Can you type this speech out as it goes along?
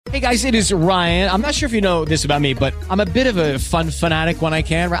Hey guys, it is Ryan. I'm not sure if you know this about me, but I'm a bit of a fun fanatic when I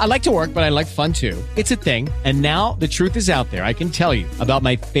can. I like to work, but I like fun too. It's a thing. And now the truth is out there. I can tell you about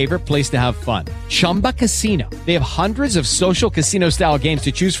my favorite place to have fun. Chumba Casino. They have hundreds of social casino style games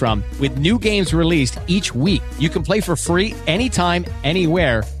to choose from with new games released each week. You can play for free anytime,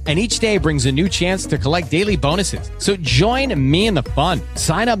 anywhere. And each day brings a new chance to collect daily bonuses. So join me in the fun.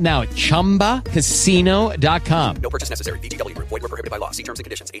 Sign up now at ChumbaCasino.com. No purchase necessary. VGW. Void where prohibited by law. See terms and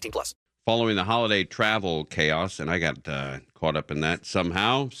conditions. 18+. Following the holiday travel chaos, and I got caught up in that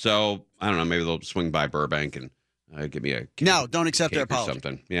somehow. So, I don't know, maybe they'll swing by Burbank and give me a cake. No, don't accept their Cake or apology.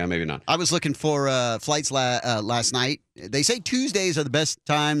 something. Yeah, maybe not. I was looking for flights last night. They say Tuesdays are the best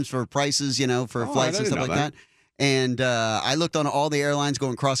times for prices, for flights and stuff like that. And I looked on all the airlines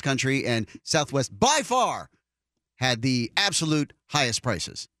going cross-country, and Southwest by far had the absolute highest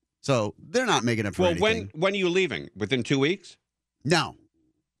prices. So they're not making up for anything. When are you leaving? Within 2 weeks? No.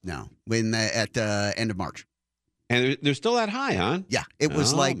 At the end of March. And they're still that high, huh? Yeah, it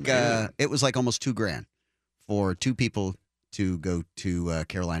was man. it was like almost $2,000 for two people to go to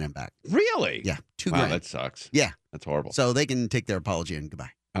Carolina and back. Really? Yeah, $2,000. Wow, that sucks. Yeah, that's horrible. So they can take their apology and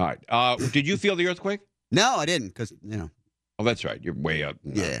goodbye. All right. Did you feel the earthquake? No, I didn't, because Oh, that's right. You're way up.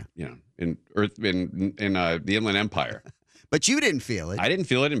 Yeah. In the Inland Empire. But you didn't feel it. I didn't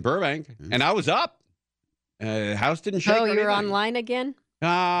feel it in Burbank, and I was up. House didn't shake. Oh, or you were anything. online again?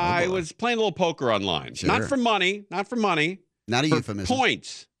 I was playing a little poker online. Sure. Not for money. Not for money. Not a for euphemism.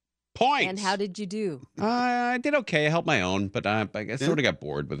 Points. And how did you do? I did okay. I held my own, but I sort of got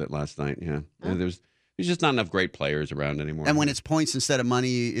bored with it last night. Yeah. Oh. There's just not enough great players around anymore. And when it's points instead of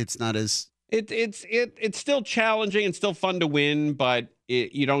money, it's not as... It's still challenging and still fun to win, but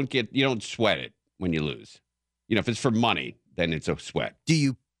you don't sweat it when you lose. If it's for money, then it's a sweat. Do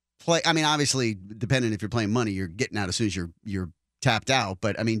you play? I mean, obviously, depending if you're playing money, you're getting out as soon as you're tapped out.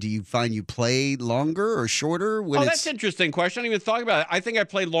 But I mean, do you find you play longer or shorter when that's an interesting question. I didn't even thought about it. I think I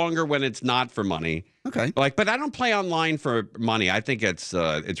play longer when it's not for money. Okay. But I don't play online for money. I think it's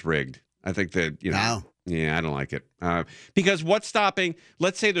rigged. I think that No. Yeah, I don't like it. Because what's stopping,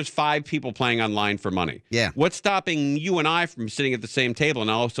 let's say there's 5 people playing online for money. Yeah. What's stopping you and I from sitting at the same table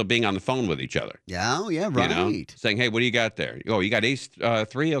and also being on the phone with each other? Yeah, right. Saying, hey, what do you got there? Oh, you got ace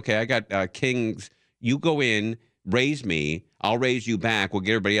 3? Okay, I got kings. You go in, raise me. I'll raise you back. We'll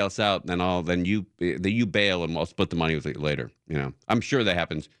get everybody else out, and then you bail, and I'll split the money with you later. I'm sure that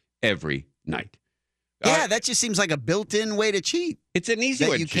happens every night. Yeah, that just seems like a built-in way to cheat. It's an easy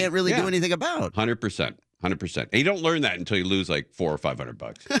way that to you cheat. can't really do anything about. 100%. And you don't learn that until you lose like $400 or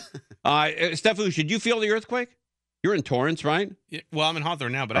 $500. Steffu, should you feel the earthquake? You're in Torrance, right? Yeah, well, I'm in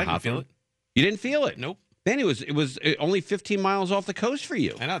Hawthorne now, but I didn't feel it. You didn't feel it? Nope. Then it was only 15 miles off the coast for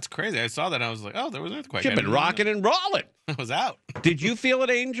you. I know, it's crazy. I saw that and I was like, oh, there was an earthquake. You've been rocking and rolling. I was out. Did you feel it,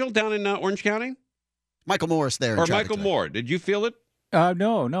 Angel, down in Orange County? Michael Morris there. Or Michael Moore. Did you feel it?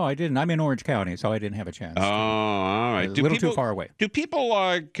 No, I didn't. I'm in Orange County, so I didn't have a chance. Oh, all right. A little too far away. Do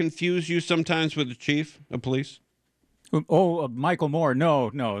people confuse you sometimes with the chief of police? Oh, Michael Moore.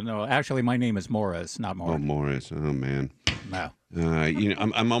 No. Actually, my name is Morris, not Moore. Oh, Morris. Oh, man. No.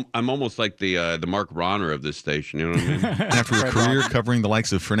 I'm almost like the Mark Ronner of this station. You know what I mean? After a career covering the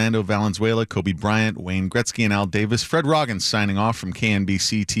likes of Fernando Valenzuela, Kobe Bryant, Wayne Gretzky, and Al Davis, Fred Roggins signing off from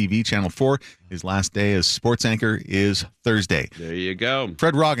KNBC TV Channel 4. His last day as sports anchor is Thursday. There you go.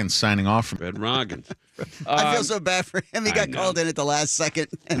 Fred Roggins signing off from Fred Roggins. I feel so bad for him. He got called in at the last second,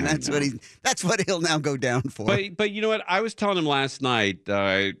 and that's what he'll now go down for. But you know what? I was telling him last night,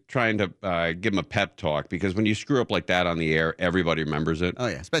 trying to give him a pep talk, because when you screw up like that on the air, everybody remembers it. Oh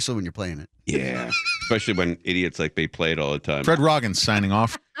yeah, especially when you're playing it. Yeah, especially when idiots like me play it all the time. Fred Roggins signing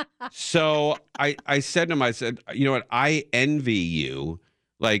off. So I said to him, you know what? I envy you.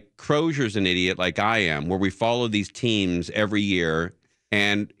 Like Crozier's an idiot, like I am, where we follow these teams every year,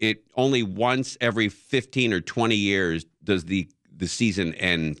 and it only once every 15 or 20 years does the season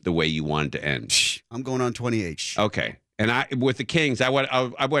end the way you want it to end. I'm going on 28. Okay, and with the Kings, I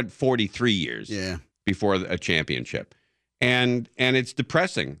went 43 years. Yeah. Before a championship, and it's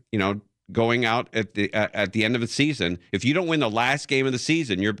depressing. Going out at the end of the season, if you don't win the last game of the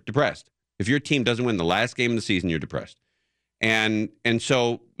season, you're depressed. If your team doesn't win the last game of the season, you're depressed. And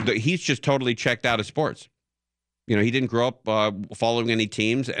so he's just totally checked out of sports. He didn't grow up following any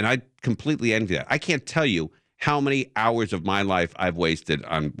teams, and I completely envy that. I can't tell you how many hours of my life I've wasted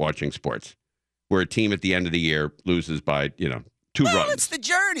on watching sports, where a team at the end of the year loses by 2 runs. It's the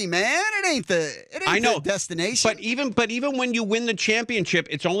journey, man. It ain't the destination. But even when you win the championship,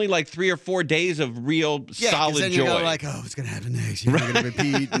 it's only like 3 or 4 days of real solid then joy. You're like, oh, it's gonna happen next. You're going to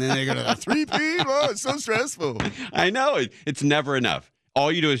repeat, and then they're going to 3-peat. Oh, it's so stressful. I know it's never enough.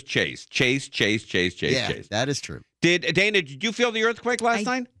 All you do is chase. Yeah, that is true. Dana, did you feel the earthquake last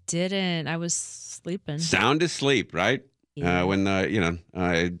night? Didn't. I was sleeping. Sound asleep, right? Yeah.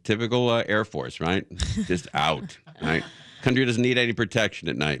 When typical Air Force, right? Just out, right? Country doesn't need any protection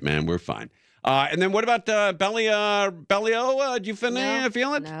at night, man. We're fine. And then what about Bellio? Did you feel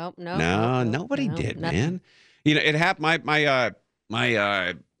it? No, nobody did, nothing. man. It happened.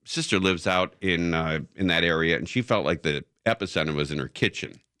 My sister lives out in that area, and she felt like the epicenter was in her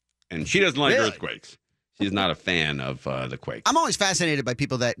kitchen, and she doesn't like earthquakes. She's not a fan of the quake. I'm always fascinated by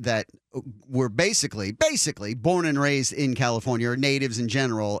people that were basically born and raised in California, or natives in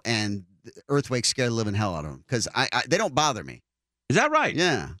general, and earthquakes scare the living hell out of them because they don't bother me. Is that right?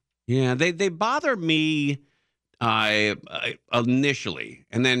 Yeah. Yeah, they bother me initially,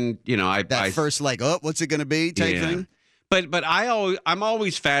 and then I first what's it going to be type thing. But I'm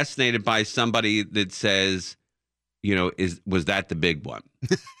always fascinated by somebody that says, was that the big one?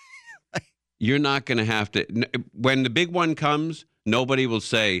 You're not going to have to. When the big one comes, nobody will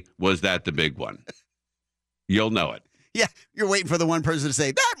say, was that the big one? You'll know it. Yeah, you're waiting for the one person to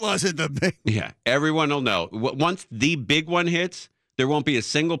say, that wasn't the big one. Yeah, everyone will know. Once the big one hits, there won't be a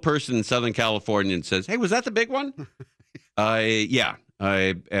single person in Southern California that says, hey, was that the big one? Yeah.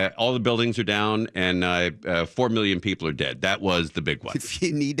 All the buildings are down, and 4 million people are dead. That was the big one. If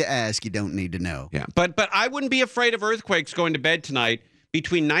you need to ask, you don't need to know. Yeah, but I wouldn't be afraid of earthquakes going to bed tonight.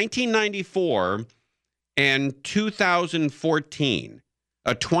 Between 1994 and 2014,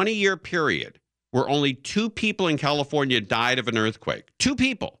 a 20-year period where only 2 people in California died of an earthquake. 2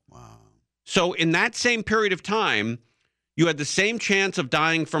 people. Wow. So in that same period of time, you had the same chance of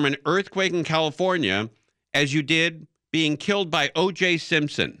dying from an earthquake in California as you did being killed by O.J.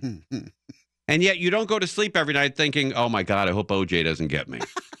 Simpson. And yet you don't go to sleep every night thinking, oh, my God, I hope O.J. doesn't get me.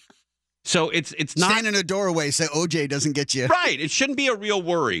 So it's not... Stand in a doorway so O.J. doesn't get you. Right. It shouldn't be a real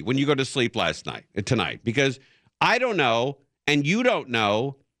worry when you go to sleep tonight, because I don't know, and you don't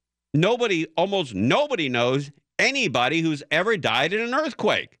know, almost nobody knows anybody who's ever died in an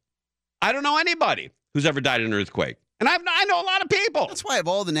earthquake. I don't know anybody who's ever died in an earthquake. And I know a lot of people. That's why of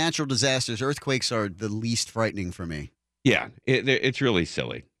all the natural disasters, earthquakes are the least frightening for me. Yeah, it's really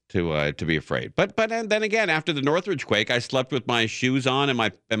silly to be afraid. But then again, after the Northridge quake, I slept with my shoes on and my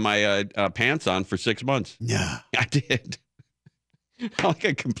pants on for 6 months. Yeah, I did. Like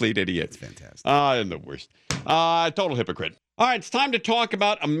a complete idiot. It's fantastic. I'm the worst. Total hypocrite. All right, it's time to talk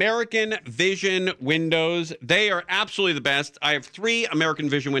about American Vision windows. They are absolutely the best. I have 3 American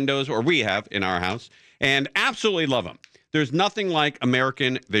Vision windows, or we have in our house, and absolutely love them. There's nothing like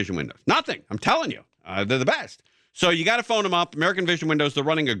American Vision windows. Nothing. I'm telling you. They're the best. So you got to phone them up. American Vision windows, they're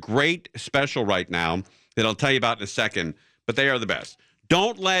running a great special right now that I'll tell you about in a second, but they are the best.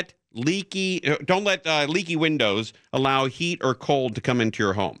 Don't let leaky windows allow heat or cold to come into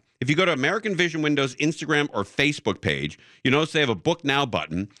your home. If you go to American Vision Windows Instagram or Facebook page, you notice they have a Book Now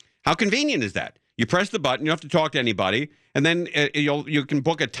button. How convenient is that? You press the button, you don't have to talk to anybody, and then you can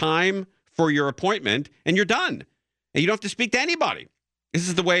book a time for your appointment, and you're done. And you don't have to speak to anybody. This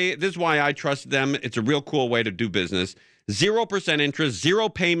is why I trust them. It's a real cool way to do business. 0% interest, 0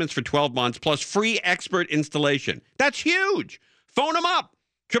 payments for 12 months, plus free expert installation. That's huge. Phone them up.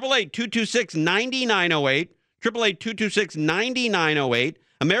 888-226-9908. 888-226-9908.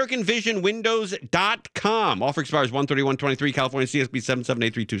 AmericanVisionWindows.com. Offer expires 1/31/23. California CSB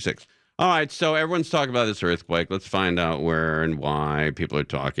 778326. All right, so everyone's talking about this earthquake. Let's find out where and why people are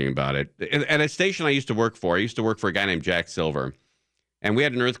talking about it. At a station I used to work for a guy named Jack Silver. And we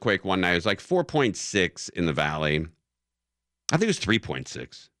had an earthquake one night. It was like 4.6 in the valley. I think it was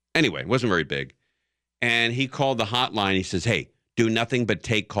 3.6. Anyway, it wasn't very big. And he called the hotline. He says, hey, do nothing but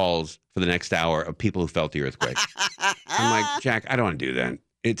take calls for the next hour of people who felt the earthquake. I'm like, Jack, I don't want to do that.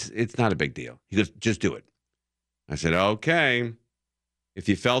 It's not a big deal. He goes, just do it. I said, okay. If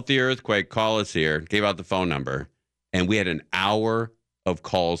you felt the earthquake, call us here. Gave out the phone number. And we had an hour of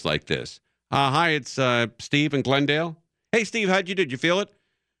calls like this. Hi, it's Steve in Glendale. Hey, Steve, how'd you do? Did you feel it?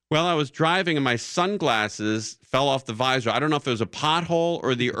 Well, I was driving and my sunglasses fell off the visor. I don't know if it was a pothole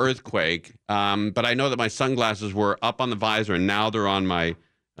or the earthquake, but I know that my sunglasses were up on the visor and now they're on my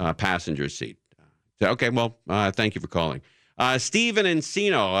passenger seat. So, okay, well, thank you for calling. Steve in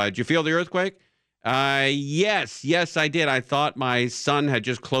Encino, did you feel the earthquake? Yes, I did. I thought my son had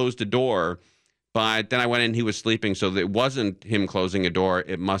just closed the door, but then I went in, he was sleeping, so it wasn't him closing a door.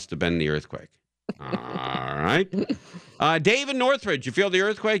 It must have been the earthquake. All right. Dave in Northridge, you feel the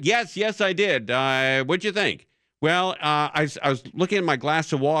earthquake? Yes, I did. What'd you think? Well, I was looking at my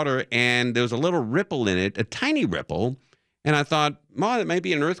glass of water, and there was a little ripple in it, a tiny ripple, And I thought, well, it may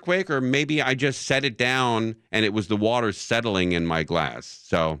be an earthquake, or maybe I just set it down and it was the water settling in my glass.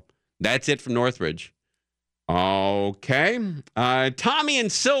 So that's it from Northridge. Okay. Tommy and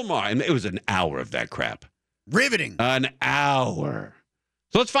Sylmar. And it was an hour of that crap. Riveting. An hour.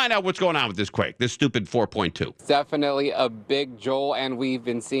 So let's find out what's going on with this quake, this stupid 4.2. Definitely a big jolt, and we've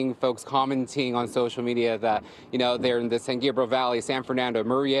been seeing folks commenting on social media that, they're in the San Gabriel Valley, San Fernando,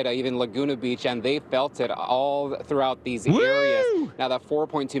 Murrieta, even Laguna Beach, and they felt it all throughout these areas. Now, that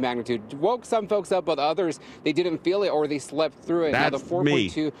 4.2 magnitude woke some folks up, but others, they didn't feel it or they slept through it. That's now, the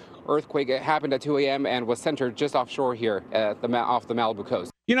 4.2 earthquake, it happened at 2 a.m. and was centered just offshore here at off the Malibu coast.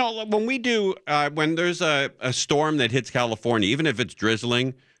 When we do, when there's a storm that hits California, even if it's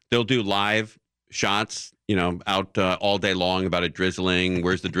drizzling, they'll do live shots, out all day long about it drizzling.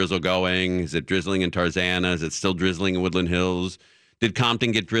 Where's the drizzle going? Is it drizzling in Tarzana? Is it still drizzling in Woodland Hills? Did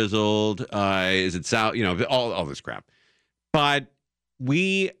Compton get drizzled? Is it south? All this crap. But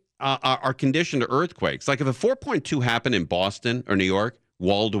we are conditioned to earthquakes. Like if a 4.2 happened in Boston or New York,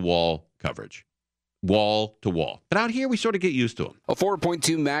 wall-to-wall coverage. Wall to wall. But out here, we sort of get used to them. A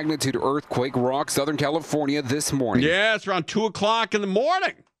 4.2 magnitude earthquake rocked Southern California this morning. Yeah, it's around 2 o'clock in the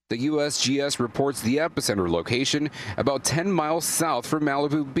morning. The USGS reports the epicenter location about 10 miles south from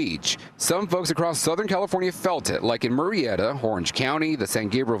Malibu Beach. Some folks across Southern California felt it, like in Murrieta, Orange County, the San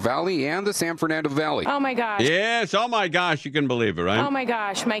Gabriel Valley, and the San Fernando Valley. Oh, my gosh. Yes, oh, my gosh. You can believe it, right? Oh, my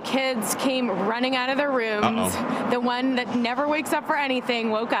gosh. My kids came running out of their rooms. Uh-oh. The one that never wakes up for anything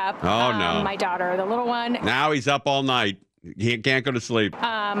woke up. Oh, no. My daughter, the little one. Now he's up all night. He can't go to sleep.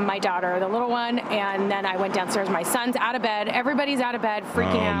 My daughter, the little one, and then I went downstairs. My son's out of bed. Everybody's out of bed,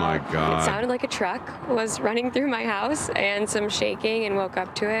 freaking out. Oh, my God. It sounded like a truck was running through my house and some shaking, and woke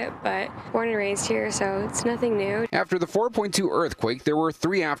up to it, but born and raised here, so it's nothing new. After the 4.2 earthquake, there were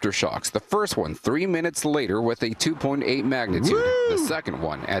 3 aftershocks. The first one 3 minutes later with a 2.8 magnitude. Woo! The second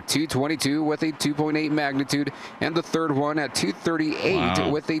one at 2:22 with a 2.8 magnitude, and the third one at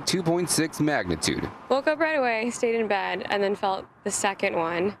 2:38 with a 2.6 magnitude. Woke up right away, stayed in bed, and then felt the second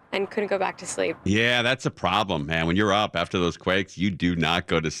one and couldn't go back to sleep. Yeah, that's a problem, man. When you're up after those quakes, you do not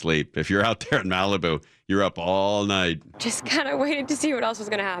go to sleep. If you're out there in Malibu, you're up all night. Just kind of waited to see what else was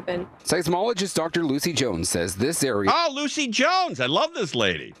going to happen. Seismologist Dr. Lucy Jones says this area... Oh, Lucy Jones. I love this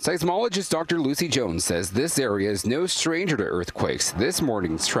lady. Seismologist Dr. Lucy Jones says this area is no stranger to earthquakes. This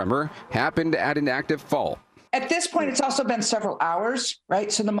morning's tremor happened at an active fault. At this point, it's also been several hours,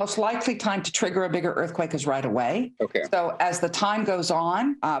 right? So the most likely time to trigger a bigger earthquake is right away. Okay. So as the time goes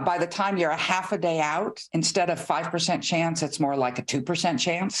on, by the time you're a half a day out, instead of 5% chance, it's more like a 2%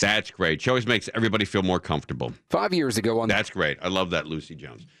 chance. That's great. She always makes everybody feel more comfortable. 5 years ago on... That's great. I love that, Lucy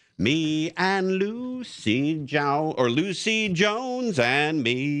Jones. Me and Lucy Jones, or Lucy Jones and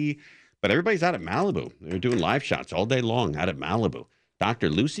me. But everybody's out at Malibu. They're doing live shots all day long out at Malibu. Dr.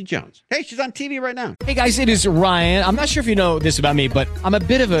 Lucy Jones. Hey, she's on TV right now. Hey, guys, it is Ryan. I'm not sure if you know this about me, but I'm a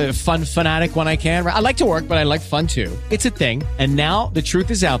bit of a fun fanatic when I can. I like to work, but I like fun, too. It's a thing. And now the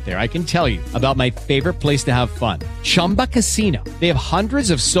truth is out there. I can tell you about my favorite place to have fun. Chumba Casino. They have hundreds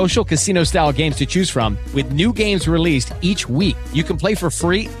of social casino-style games to choose from with new games released each week. You can play for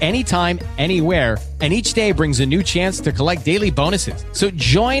free anytime, anywhere, and each day brings a new chance to collect daily bonuses. So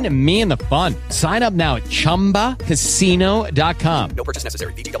join me in the fun. Sign up now at ChumbaCasino.com. No purchase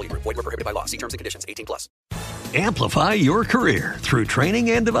necessary. VGW Group. Void where prohibited by law. See terms and conditions. 18+. Amplify your career through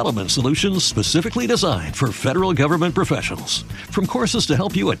training and development solutions specifically designed for federal government professionals. From courses to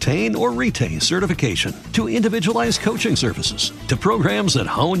help you attain or retain certification, to individualized coaching services, to programs that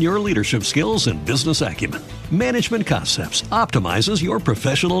hone your leadership skills and business acumen, Management Concepts optimizes your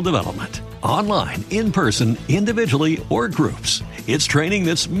professional development. Online, in person, individually, or groups, it's training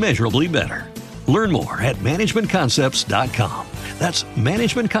that's measurably better. Learn more at managementconcepts.com. That's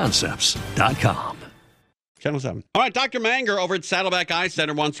managementconcepts.com. Channel 7. All right, Dr. Manger over at Saddleback Eye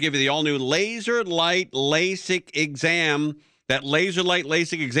Center wants to give you the all-new Laser Light LASIK exam. That Laser Light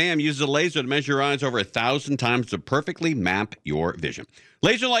LASIK exam uses a laser to measure your eyes over 1,000 times to perfectly map your vision.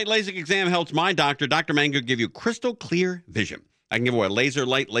 Laser Light LASIK exam helps my doctor, Dr. Manger, give you crystal clear vision. I can give away a Laser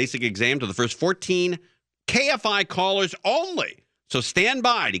Light LASIK exam to the first 14 KFI callers only. So stand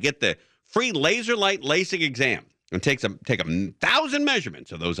by to get the free Laser Light LASIK exam and take 1,000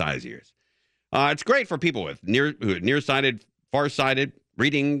 measurements of those eyes, ears. It's great for people with nearsighted, farsighted,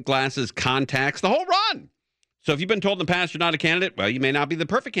 reading glasses, contacts, the whole run. So if you've been told in the past you're not a candidate, well, you may not be the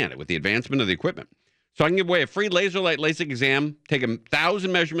perfect candidate with the advancement of the equipment. So I can give away a free Laser Light LASIK exam, take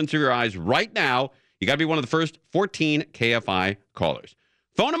 1,000 measurements of your eyes right now. You got to be one of the first 14 KFI callers.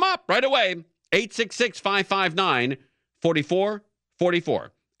 Phone them up right away, 866-559-4444.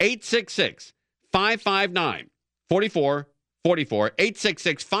 866-559-4444.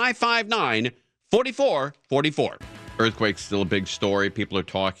 866-559-4444. Earthquake's still a big story people are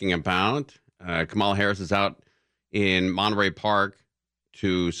talking about. Kamala Harris is out in Monterey Park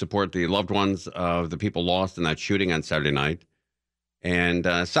to support the loved ones of the people lost in that shooting on Saturday night. And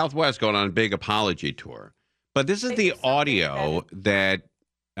Southwest going on a big apology tour. But this is the audio that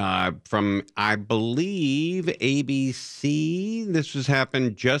from, I believe, ABC. This has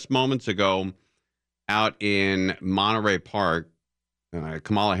happened just moments ago out in Monterey Park.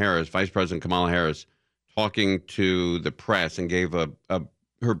 Kamala Harris, Vice President Kamala Harris, talking to the press and gave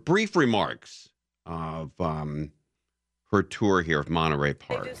her brief remarks of her tour here of Monterey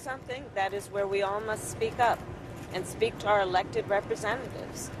Park. They do something, that is where we all must speak up and speak to our elected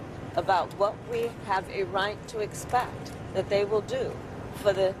representatives about what we have a right to expect that they will do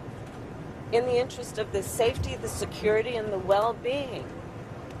in the interest of the safety, the security, and the well-being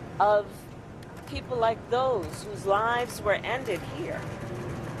of people like those whose lives were ended here.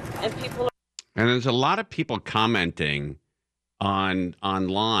 And there's a lot of people commenting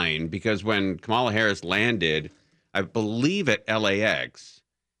online because when Kamala Harris landed, I believe at LAX,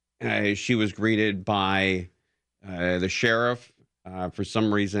 she was greeted by the sheriff. For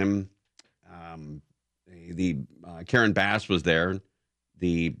some reason, Karen Bass was there,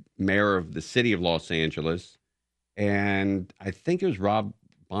 the mayor of the city of Los Angeles, and I think it was Rob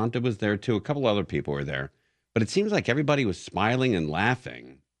Bonta was there too. A couple other people were there, but it seems like everybody was smiling and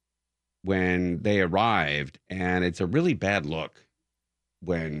laughing when they arrived, and it's a really bad look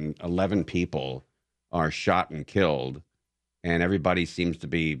when 11 people are shot and killed, and everybody seems to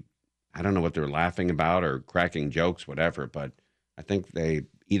be, I don't know what they're laughing about or cracking jokes, whatever, but I think they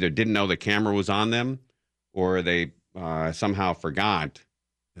either didn't know the camera was on them or they somehow forgot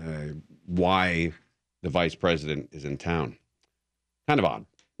why the vice president is in town. Kind of odd.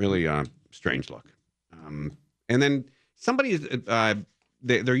 Really strange look. And then somebody,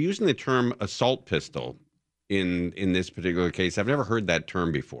 they're using the term assault pistol in this particular case. I've never heard that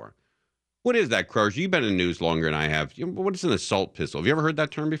term before. What is that, Crozier? You've been in the news longer than I have. What is an assault pistol? Have you ever heard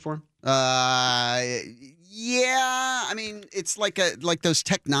that term before? Yeah, I mean, it's like those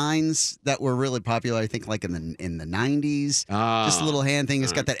Tech 9s that were really popular, I think, like in the 90s. Just a little hand thing.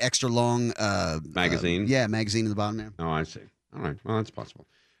 It's got that extra long magazine. Magazine in the bottom there. Oh, I see. All right. Well, that's possible.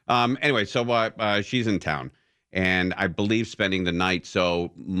 Anyway, so she's in town, and I believe spending the night,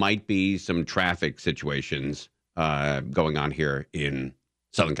 so might be some traffic situations going on here in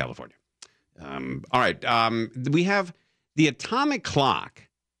Southern California. All right. We have the atomic clock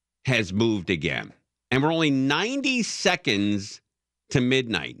has moved again. And we're only 90 seconds to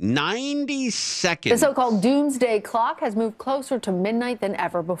midnight. 90 seconds. The so-called doomsday clock has moved closer to midnight than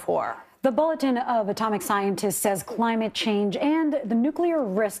ever before. The Bulletin of Atomic Scientists says climate change and the nuclear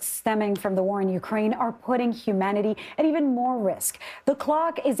risks stemming from the war in Ukraine are putting humanity at even more risk. The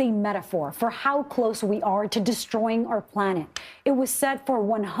clock is a metaphor for how close we are to destroying our planet. It was set for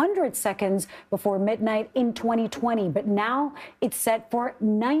 100 seconds before midnight in 2020, but now it's set for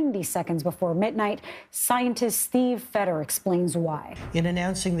 90 seconds before midnight. Scientist Steve Fetter explains why. In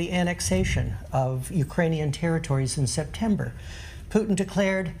announcing the annexation of Ukrainian territories in September, Putin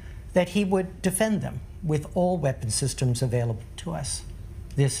declared that he would defend them with all weapon systems available to us.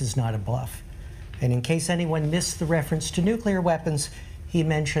 This is not a bluff. And in case anyone missed the reference to nuclear weapons, he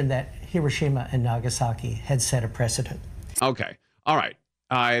mentioned that Hiroshima and Nagasaki had set a precedent. Okay. All right.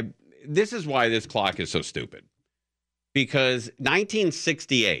 This is why this clock is so stupid. Because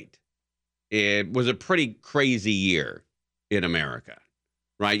 1968, it was a pretty crazy year in America,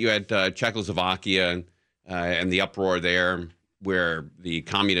 right? You had Czechoslovakia and the uproar there, where the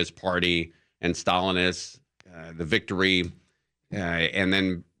Communist Party and Stalinists, the victory, and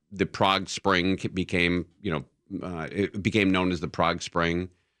then the Prague Spring became, it became known as the Prague Spring,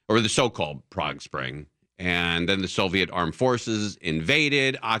 or the so-called Prague Spring. And then the Soviet armed forces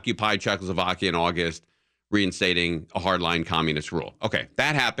invaded, occupied Czechoslovakia in August, reinstating a hardline communist rule. Okay,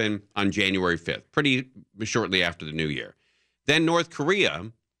 that happened on January 5th, pretty shortly after the new year. Then North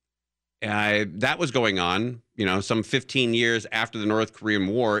Korea, that was going on, some 15 years after the North Korean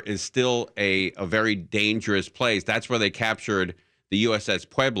War, is still a very dangerous place. That's where they captured the USS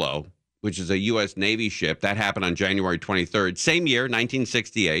Pueblo, which is a U.S. Navy ship. That happened on January 23rd, same year,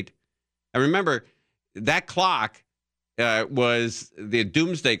 1968. And remember, that clock was, the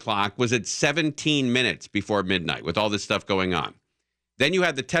doomsday clock was at 17 minutes before midnight with all this stuff going on. Then you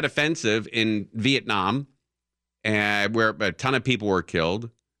had the Tet Offensive in Vietnam, where a ton of people were killed.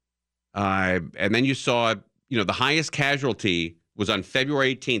 And then you saw, the highest casualty was on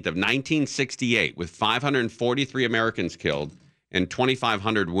February 18th of 1968 with 543 Americans killed and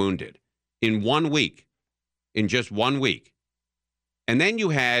 2,500 wounded in 1 week, in just 1 week. And then you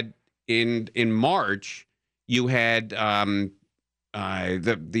had in March, you had the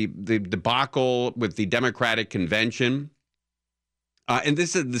debacle with the Democratic convention. And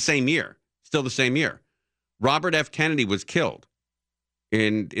this is the same year, still the same year. Robert F. Kennedy was killed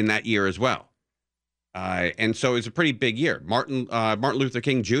in that year as well. And so it's a pretty big year. Martin Luther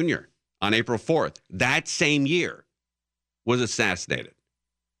King Jr. on April 4th, that same year, was assassinated.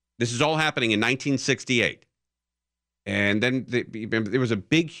 This is all happening in 1968. And then there was a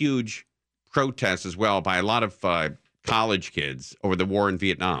big, huge protest as well by a lot of college kids over the war in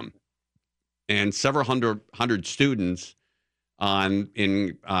Vietnam. And several hundred students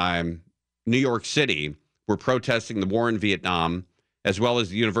in New York City were protesting the war in Vietnam, as well as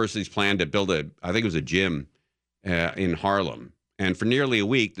the university's plan to build I think it was a gym in Harlem. And for nearly a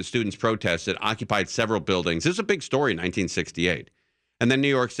week, the students protested, occupied several buildings. This is a big story in 1968. And then New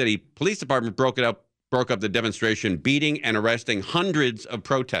York City Police Department broke up the demonstration, beating and arresting hundreds of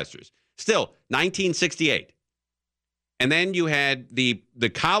protesters. Still, 1968. And then you had the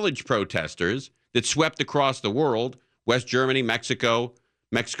college protesters that swept across the world, West Germany, Mexico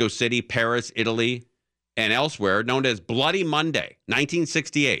City, Paris, Italy, and elsewhere, known as Bloody Monday,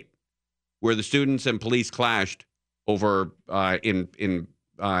 1968, where the students and police clashed over over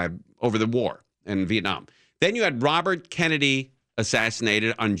the war in Vietnam. Then you had Robert Kennedy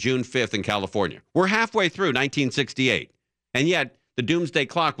assassinated on June 5th in California. We're halfway through 1968, and yet the doomsday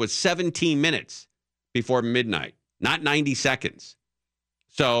clock was 17 minutes before midnight, not 90 seconds.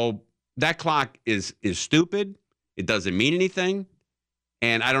 So that clock is stupid. It doesn't mean anything.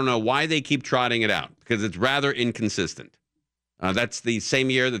 And I don't know why they keep trotting it out, because it's rather inconsistent. That's the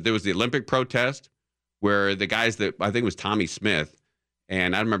same year that there was the Olympic protest, where the guys that, I think it was Tommy Smith,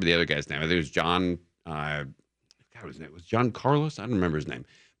 and I don't remember the other guy's name. I think it was John, his name was John Carlos. I don't remember his name.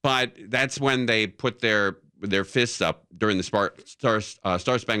 But that's when they put their fists up during the Star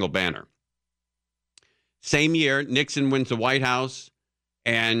Spangled Banner. Same year, Nixon wins the White House.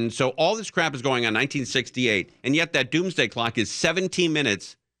 And so all this crap is going on in 1968, and yet that doomsday clock is 17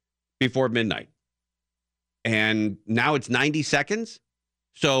 minutes before midnight. And now it's 90 seconds.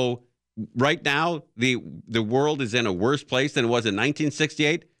 So right now, the world is in a worse place than it was in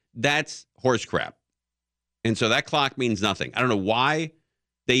 1968. That's horse crap. And so that clock means nothing. I don't know why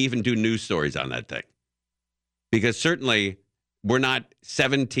they even do news stories on that thing. Because certainly we're not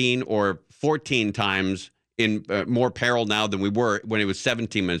 17 or 14 times in more peril now than we were when it was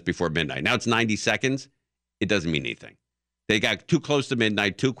 17 minutes before midnight. Now it's 90 seconds. It doesn't mean anything. They got too close to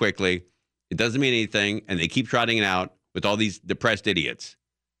midnight too quickly. It doesn't mean anything, and they keep trotting it out with all these depressed idiots.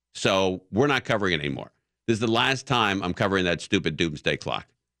 So we're not covering it anymore. This is the last time I'm covering that stupid doomsday clock,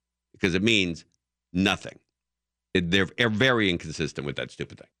 because it means nothing. They're very inconsistent with that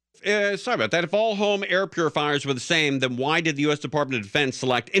stupid thing. Sorry about that. If all home air purifiers were the same, then why did the U.S. Department of Defense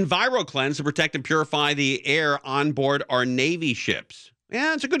select EnviroKlenz to protect and purify the air on board our Navy ships?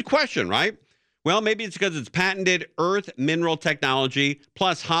 Yeah, it's a good question, right? Well, maybe it's because it's patented earth mineral technology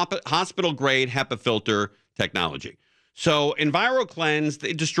plus hospital-grade HEPA filter technology. So EnviroKlenz,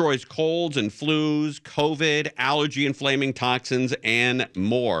 it destroys colds and flus, COVID, allergy-inflaming toxins, and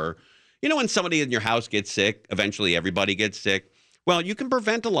more. You know when somebody in your house gets sick, eventually everybody gets sick? Well, you can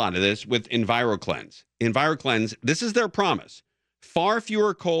prevent a lot of this with EnviroKlenz. EnviroKlenz, this is their promise. Far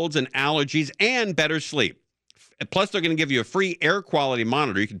fewer colds and allergies and better sleep. Plus, they're going to give you a free air quality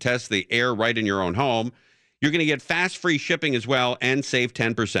monitor. You can test the air right in your own home. You're going to get fast free shipping as well and save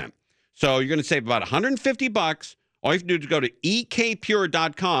 10%. So you're going to save about $150. All you have to do is go to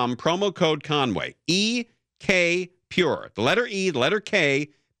ekpure.com, promo code Conway. EKPure. The letter E, the letter K,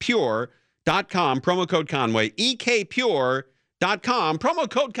 pure.com, promo code Conway. EKPure.com, promo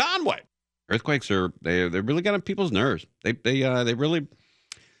code Conway. Earthquakes they really got on people's nerves. They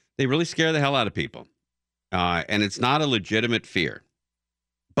really scare the hell out of people. And it's not a legitimate fear.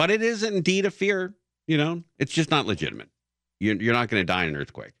 But it is indeed a fear, you know. It's just not legitimate. You're not going to die in an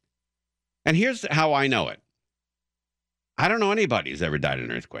earthquake. And here's how I know it. I don't know anybody who's ever died in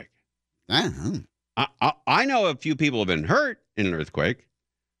an earthquake. I know a few people have been hurt in an earthquake.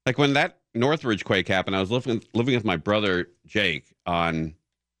 Like when that Northridge quake happened, I was living with my brother Jake on,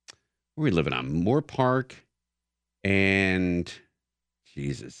 where are we living on? Moore Park and,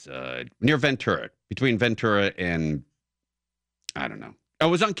 near Ventura, between Ventura and, I don't know. Oh,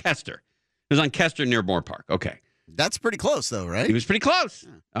 it was on Kester. It was on Kester near Moore Park. Okay. That's pretty close, though, right? It was pretty close.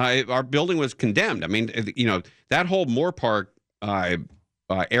 Yeah. Our building was condemned. I mean, you know, that whole Moore Park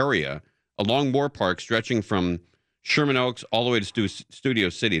area, along Moore Park, stretching from Sherman Oaks all the way to Studio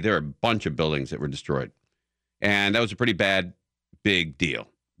City, there are a bunch of buildings that were destroyed. And that was a pretty big deal,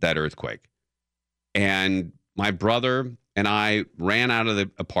 that earthquake. And my brother and I ran out of the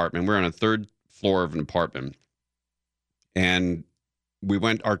apartment. We're on a third floor of an apartment, and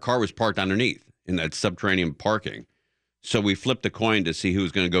our car was parked underneath in that subterranean parking. So we flipped a coin to see who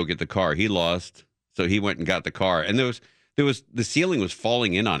was going to go get the car. He lost, so he went and got the car. And the ceiling was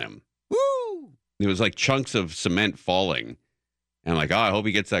falling in on him. Woo! There was like chunks of cement falling. And I'm like, I hope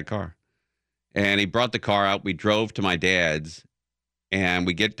he gets that car. And he brought the car out. We drove to my dad's, and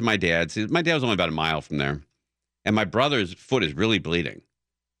we get to my dad's. My dad was only about a mile from there. And my brother's foot is really bleeding.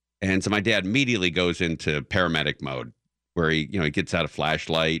 And so my dad immediately goes into paramedic mode, where he gets out a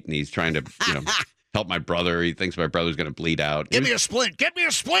flashlight and he's trying to, help my brother. He thinks my brother's going to bleed out. Give me a splint. Get me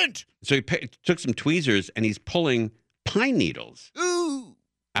a splint. So he took some tweezers and he's pulling pine needles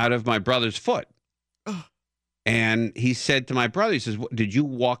out of my brother's foot. And he said to my brother, he says, did you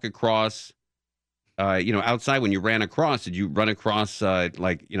walk across, outside when you ran across? Did you run across,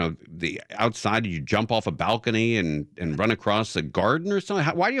 the outside? Did you jump off a balcony and run across a garden or something?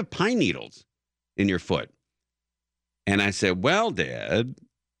 Why do you have pine needles in your foot? And I said, well, Dad,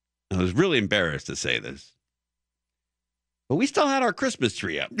 I was really embarrassed to say this, but we still had our Christmas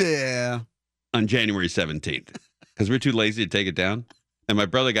tree up. Yeah. On January 17th, because we're too lazy to take it down. And my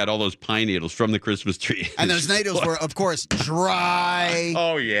brother got all those pine needles from the Christmas tree. And those needles were, of course, dry.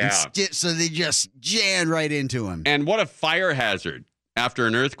 Oh, yeah. So they just jammed right into him. And what a fire hazard after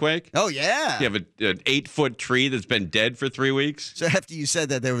an earthquake. Oh, yeah. You have an 8-foot tree that's been dead for 3 weeks. So after you said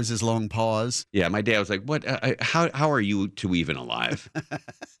that, there was this long pause. Yeah, my dad was like, what? How are you two even alive?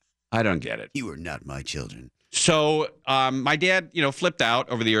 I don't get it. You are not my children. So my dad, flipped out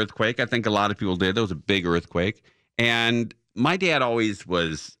over the earthquake. I think a lot of people did. That was a big earthquake. And my dad always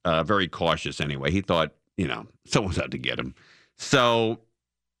was very cautious anyway. He thought, someone's out to get him. So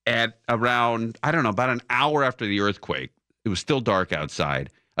at around, I don't know, about an hour after the earthquake, it was still dark outside,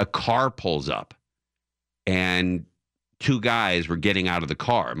 a car pulls up and 2 guys were getting out of the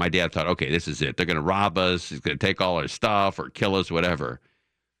car. My dad thought, okay, this is it. They're going to rob us. He's going to take all our stuff or kill us, whatever.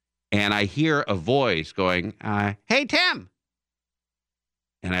 And I hear a voice going, hey, Tim.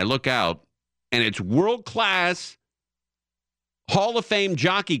 And I look out, and it's world-class Hall of Fame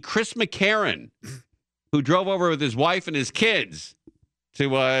jockey Chris McCarron, who drove over with his wife and his kids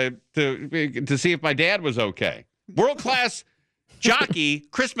to see if my dad was okay. World-class jockey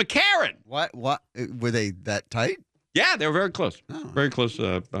Chris McCarron. What? Were they that tight? Yeah, they were very close. Oh. Very close.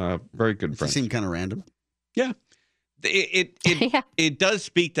 Very good friends. It seemed kind of random. Yeah. It does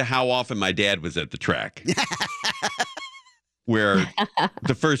speak to how often my dad was at the track. Where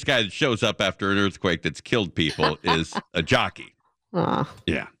the first guy that shows up after an earthquake that's killed people is a jockey.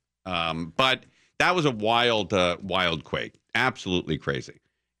 Yeah. But that was a wild quake. Absolutely crazy.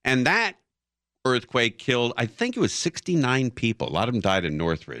 And that earthquake killed, I think it was 69 people. A lot of them died in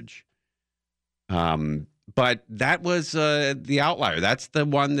Northridge. But that was the outlier. That's the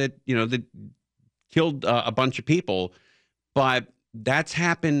one that, that killed a bunch of people. But that's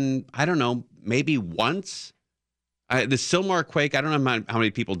happened, I don't know, maybe once. The Sylmar quake, I don't know how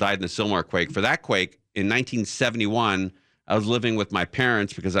many people died in the Sylmar quake. For that quake, in 1971, I was living with my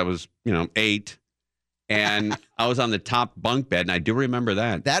parents because I was, 8. And I was on the top bunk bed, and I do remember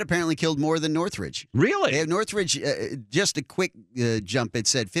that. That apparently killed more than Northridge. Really? They have Northridge, just a quick jump, it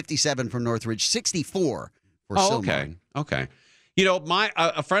said 57 from Northridge, 64 for Sylmar. Okay.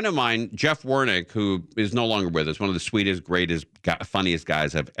 A friend of mine, Jeff Wernick, who is no longer with us, one of the sweetest, greatest, funniest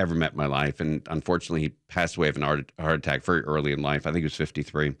guys I've ever met in my life. And unfortunately, he passed away of an heart attack very early in life. I think he was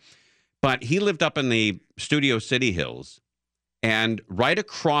 53. But he lived up in the Studio City Hills. And right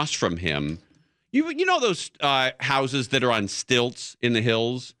across from him, you know those houses that are on stilts in the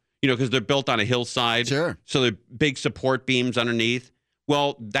hills? Because they're built on a hillside. Sure. So they're big support beams underneath.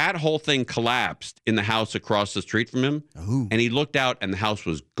 Well, that whole thing collapsed in the house across the street from him. Ooh. And he looked out, and the house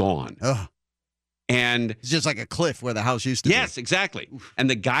was gone. Ugh. And it's just like a cliff where the house used to be. Yes, exactly. Oof. And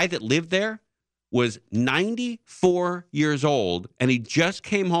the guy that lived there was 94 years old, and he just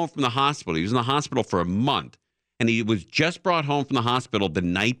came home from the hospital. He was in the hospital for a month, and he was just brought home from the hospital the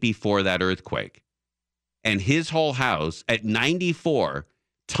night before that earthquake. And his whole house at 94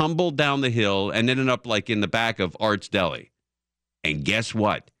 tumbled down the hill and ended up like in the back of Art's Deli. And guess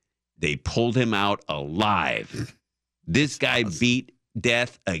what? They pulled him out alive. This guy beat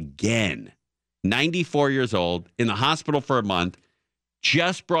death again. 94 years old, in the hospital for a month,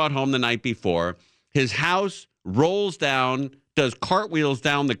 just brought home the night before. His house rolls down, does cartwheels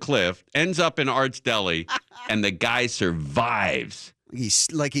down the cliff, ends up in Art's Deli, and the guy survives. He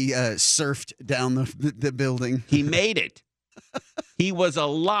surfed down the building. He made it. He was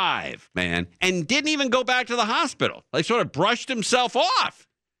alive, man, and didn't even go back to the hospital. Like, sort of brushed himself off.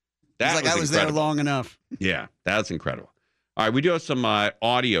 He's like, I was there long enough. Yeah, that's incredible. All right, we do have some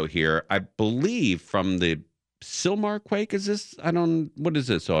audio here. I believe from the Sylmar quake. Is this? What is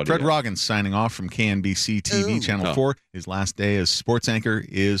this audio? Fred Roggins signing off from KNBC TV Channel 4. His last day as sports anchor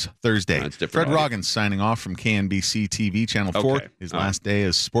is Thursday. That's different Fred audio. Roggins signing off from KNBC TV Channel 4. Okay. His last day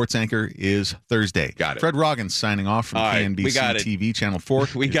as sports anchor is Thursday. Got it. Fred Roggins signing off from All right, we KNBC got it. TV Channel 4.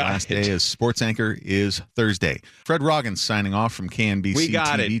 We His got last it. day as sports anchor is Thursday. Fred Roggins signing off from KNBC We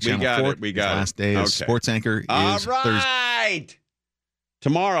got TV it. Channel We got 4. it. We got His it. last day as Okay. sports anchor All is Thursday. right.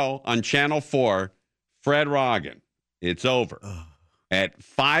 Tomorrow on Channel 4, Fred Roggin. It's over at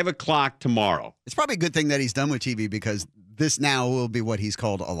 5 o'clock tomorrow. It's probably a good thing that he's done with TV because this now will be what he's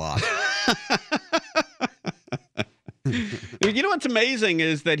called a lot. You know what's amazing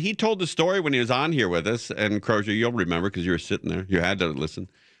is that he told the story when he was on here with us, and Crozier, you'll remember because you were sitting there. You had to listen.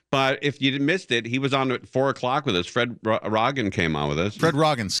 But if you missed it, he was on at 4 o'clock with us. Fred Roggin came on with us. Fred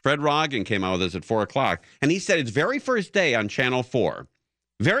Roggins. Fred Roggin came on with us at 4 o'clock. And he said his very first day on Channel 4,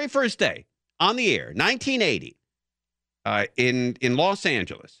 very first day on the air, 1980, in Los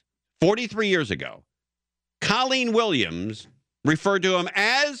Angeles, 43 years ago, Colleen Williams referred to him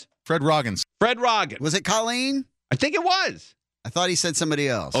as Fred Roggins. Fred Roggin. Was it Colleen? I think it was. I thought he said somebody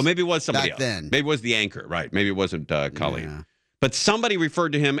else. Oh, maybe it was somebody Back else. then. Maybe it was the anchor, right? Maybe it wasn't Colleen. Yeah. But somebody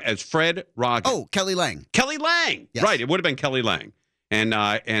referred to him as Fred Roggin. Oh, Kelly Lang. Kelly Lang. Yes. Right. It would have been Kelly Lang. And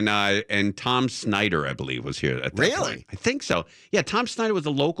Tom Snyder, I believe, was here at that Really? point. I think so. Yeah, Tom Snyder was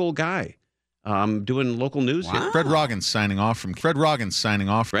a local guy doing local news here. Fred Roggins signing off from Fred Roggins signing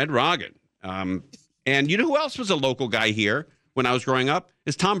off. Fred Roggin. And you know who else was a local guy here when I was growing up?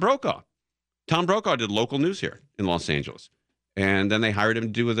 Is Tom Brokaw. Tom Brokaw did local news here in Los Angeles. And then they hired him to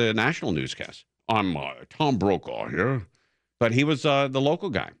do the national newscast. I'm Tom Brokaw here. But he was the local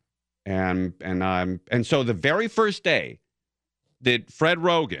guy. And so the very first day that Fred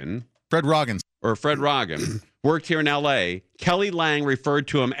Roggins worked here in L.A., Kelly Lang referred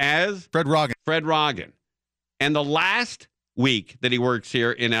to him as Fred Roggin. Fred Roggin. And the last week that he works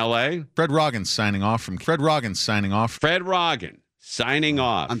here in L.A., Fred Roggins signing off from Fred Roggins signing off. Fred Roggin signing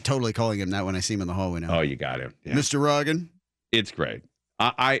off. I'm totally calling him that when I see him in the hallway now. Oh, you got him. Yeah. Mr. Roggin. It's great.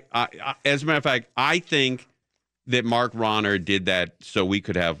 I as a matter of fact, I think that Mark Ronner did that so we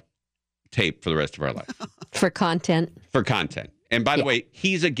could have tape for the rest of our life. For content. For content. And by the way,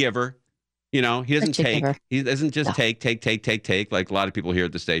 he's a giver. You know, he doesn't Such a take. giver. He doesn't just take like a lot of people here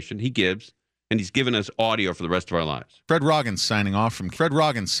at the station. He gives, and he's given us audio for the rest of our lives. Fred Roggins signing off from Fred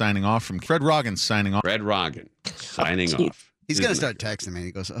Roggins signing off from Fred Roggins signing off. Fred Roggin signing off. He's going to Isn't start texting me.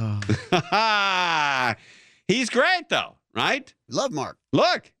 He goes, oh. it? He's great, though, right? Love Mark.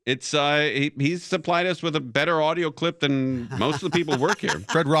 Look, it's he's supplied us with a better audio clip than most of the people who work here.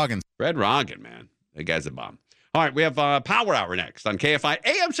 Fred Roggins. Fred Roggin, man. That guy's a bomb. All right, we have Power Hour next on KFI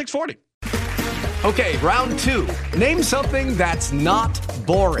AM 640. Okay, round two. Name something that's not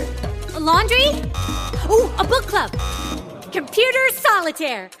boring. A laundry? Ooh, a book club. Computer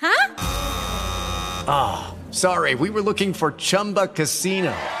solitaire, huh? Ah, sorry, we were looking for Chumba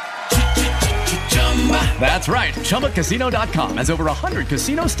Casino. That's right. ChumbaCasino.com has over 100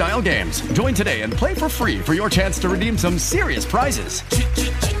 casino-style games. Join today and play for free for your chance to redeem some serious prizes.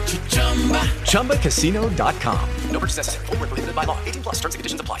 ChumbaCasino.com. No purchase necessary. Void where prohibited by law. 18+ terms and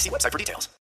conditions apply. See website for details.